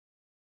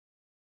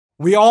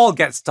We all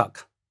get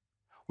stuck.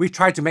 We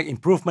try to make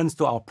improvements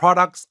to our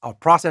products, our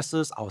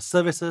processes, our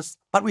services,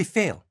 but we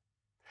fail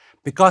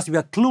because we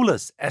are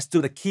clueless as to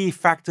the key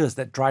factors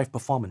that drive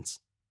performance.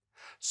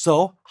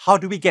 So, how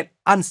do we get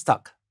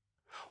unstuck?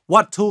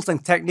 What tools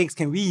and techniques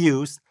can we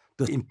use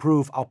to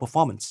improve our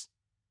performance?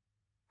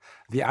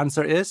 The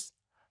answer is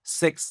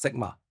Six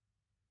Sigma.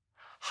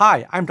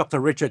 Hi, I'm Dr.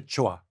 Richard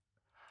Chua.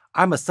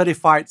 I'm a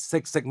certified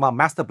Six Sigma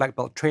Master Black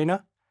Belt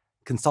trainer,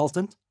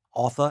 consultant,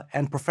 author,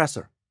 and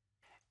professor.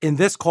 In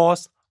this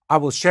course, I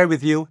will share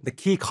with you the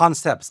key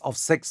concepts of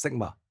Six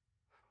Sigma.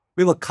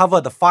 We will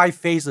cover the 5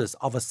 phases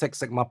of a Six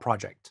Sigma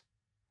project: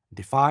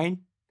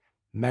 define,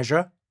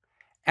 measure,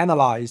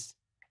 analyze,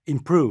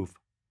 improve,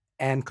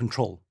 and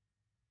control.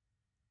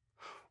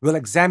 We'll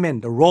examine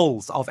the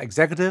roles of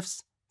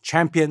executives,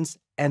 champions,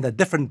 and the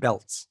different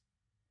belts,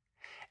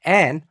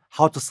 and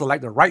how to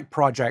select the right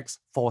projects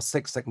for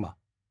Six Sigma.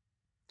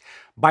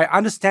 By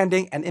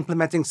understanding and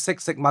implementing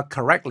Six Sigma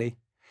correctly,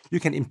 you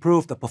can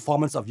improve the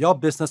performance of your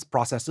business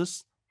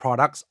processes,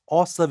 products,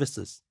 or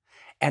services,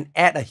 and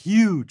add a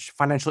huge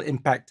financial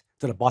impact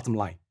to the bottom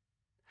line.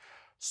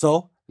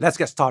 So, let's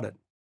get started.